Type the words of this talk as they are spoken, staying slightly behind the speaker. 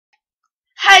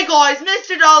Hey guys,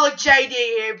 Mr. Dalek JD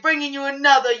here, bringing you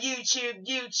another YouTube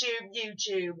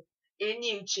in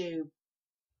YouTube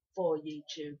for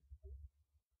YouTube.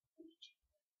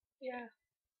 Yeah.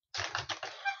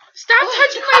 Stop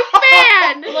touching my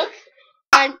fan! Look.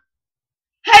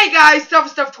 Hey guys,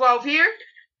 Stuff12 here,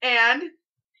 and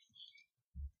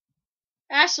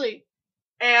Ashley.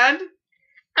 And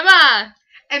Emma.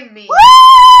 And me. Woo!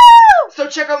 So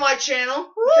check out my channel,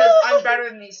 because I'm better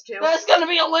than these two. There's gonna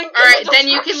be a link. Alright, then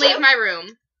you can leave my room.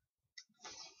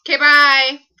 Okay,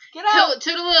 bye. Get out.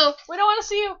 Toodaloo. We don't want to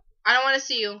see you. I don't want to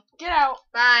see you. Get out.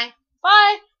 Bye.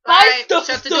 Bye. Bye. Bye.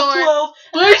 Shut the door.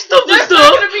 Bye. Stuff. There's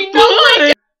not gonna be no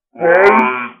link.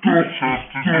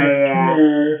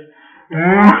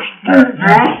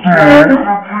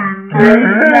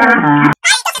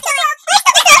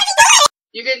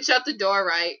 You can shut the door,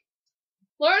 right?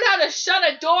 Learn how to shut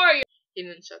a door. You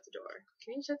didn't shut the door.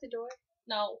 Can you shut the door?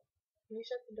 No. Can you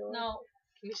shut the door? No.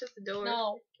 Can you shut the door?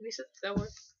 No. Can you shut the door?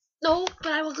 No,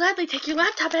 but I will gladly take your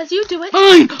laptop as you do it.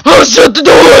 Fine! I'll shut the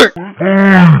door!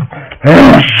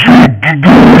 I'll shut the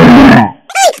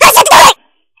door!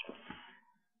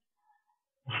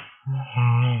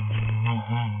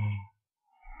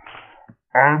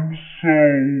 I'm so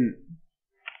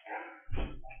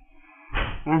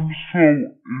into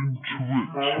it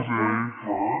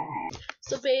today.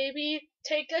 So baby,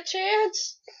 take a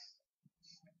chance.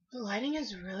 The lighting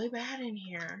is really bad in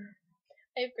here.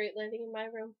 I have great lighting in my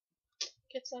room.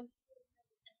 Get some.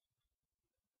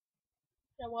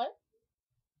 Now what?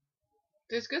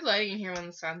 There's good lighting in here when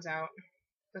the sun's out.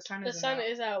 The sun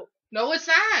is out. No, it's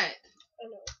not! Oh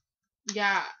no.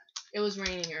 Yeah, it was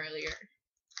raining earlier.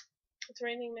 It's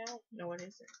raining now. No, it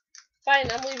isn't. Fine,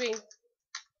 I'm leaving.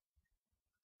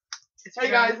 It's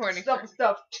Hey guys,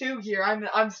 Stuff2 here. I'm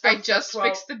I just Stuff12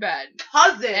 fixed the bed.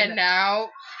 cousin. And now...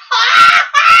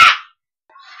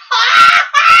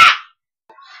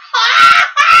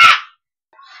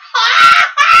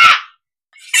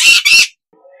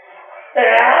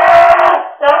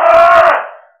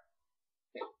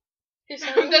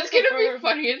 That's gonna be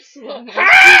funny in slow motion.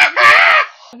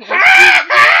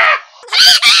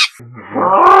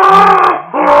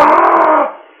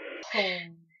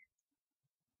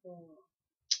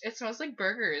 It smells like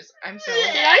burgers. I'm so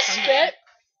Did I spit?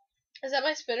 Is that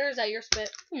my spit or is that your spit?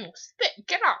 Spit,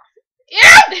 get off.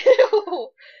 Yeah! Ew.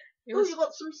 Ooh, you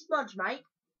got some smudge, mate.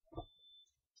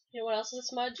 You know what else is a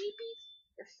smudge?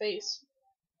 Your face.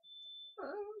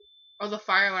 Oh, the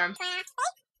fire alarm.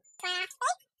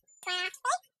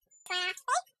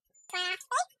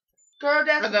 Girl,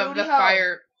 that's Or the booty hole.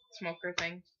 fire smoker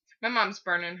thing. My mom's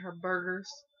burning her burgers.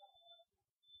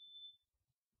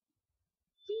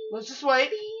 Let's just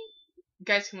wait. You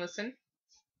guys can listen.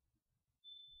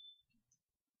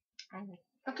 Oh.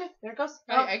 Okay, there it goes.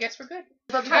 I guess we're good.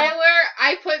 About to go. Tyler,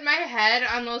 I put my head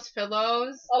on those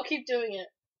pillows. I'll keep doing it.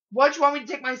 What, you want me to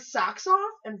take my socks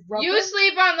off and rub You them?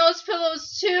 sleep on those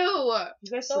pillows too.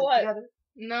 You guys So sleep what? together?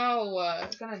 No.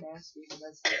 It's kind of nasty when you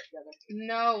guys sleep together.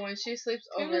 No, when she sleeps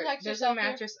Can you over, text there's a yourself here?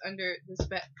 mattress under this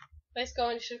bed. Nice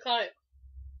going. You should have caught it.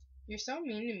 You're so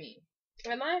mean to me.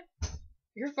 Am I?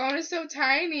 Your phone is so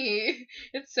tiny.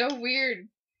 It's so weird.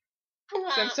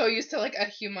 'Cause I'm so used to like a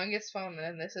humongous phone, and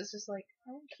then this is just like,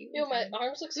 oh, cute. Yo, my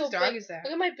arms look so Whose dog big. is that?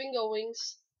 Look at my bingo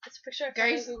wings. It's a picture I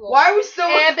found Guys, on Google. Why are we still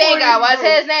And recording? Bingo, what's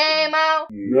his name? Oh.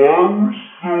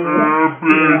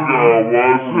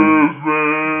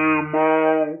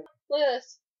 Look at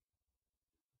this.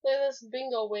 Look at this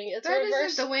bingo wing. It's a That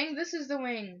reverse. isn't the wing. This is the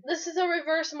wing. This is a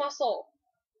reverse muscle.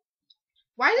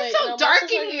 Why is Wait, it so no, dark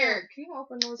muscles in right here? here. Can you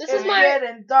open those? This for is me? my- It's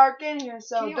getting dark in here, Can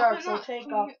so you dark, open so up- take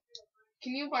can off.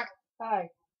 Can you buy? Hi.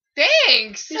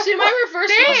 Thanks. You see my reverse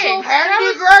Thanks. muscle? That Handy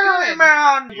was Gregory good.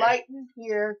 man! Light in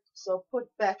here, so put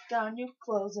back down your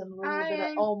clothes and a little I bit of,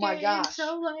 am oh my getting gosh.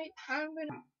 so light. I'm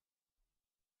gonna.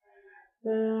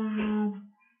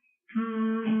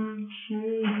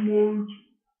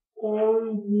 I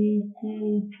will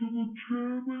go to the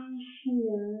gym and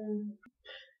swim.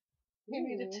 Give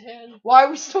me the 10. Why are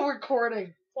we still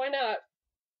recording? Why not?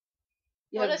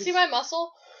 Yeah, Want to see because- my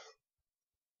muscle?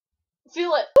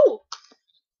 Feel it. Ooh.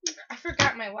 I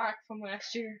forgot my lock from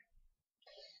last year.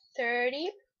 30,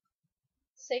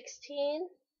 16,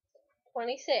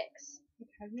 26. I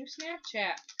have new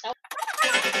Snapchat.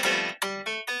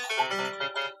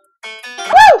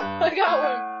 Woo! I got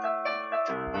one.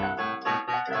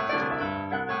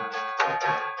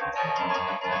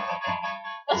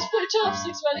 Let's play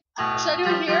chopsticks, buddy. Should I do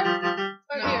it here?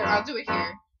 Or No, here? I'll do it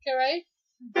here. Okay, right?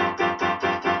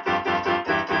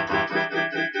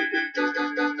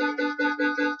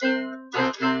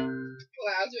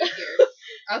 Well, I'll do it here.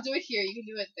 I'll do it here. You can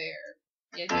do it there.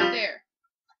 Yeah, do it there.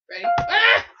 Ready?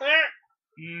 Ah!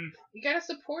 Mm. You gotta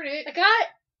support it. I got.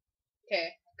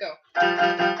 Okay, go.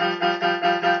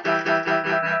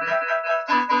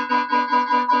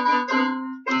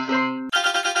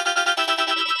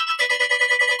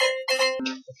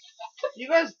 You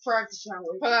guys practice on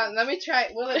way. Hold on, let me try.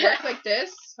 Will it work like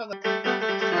this? Hold on.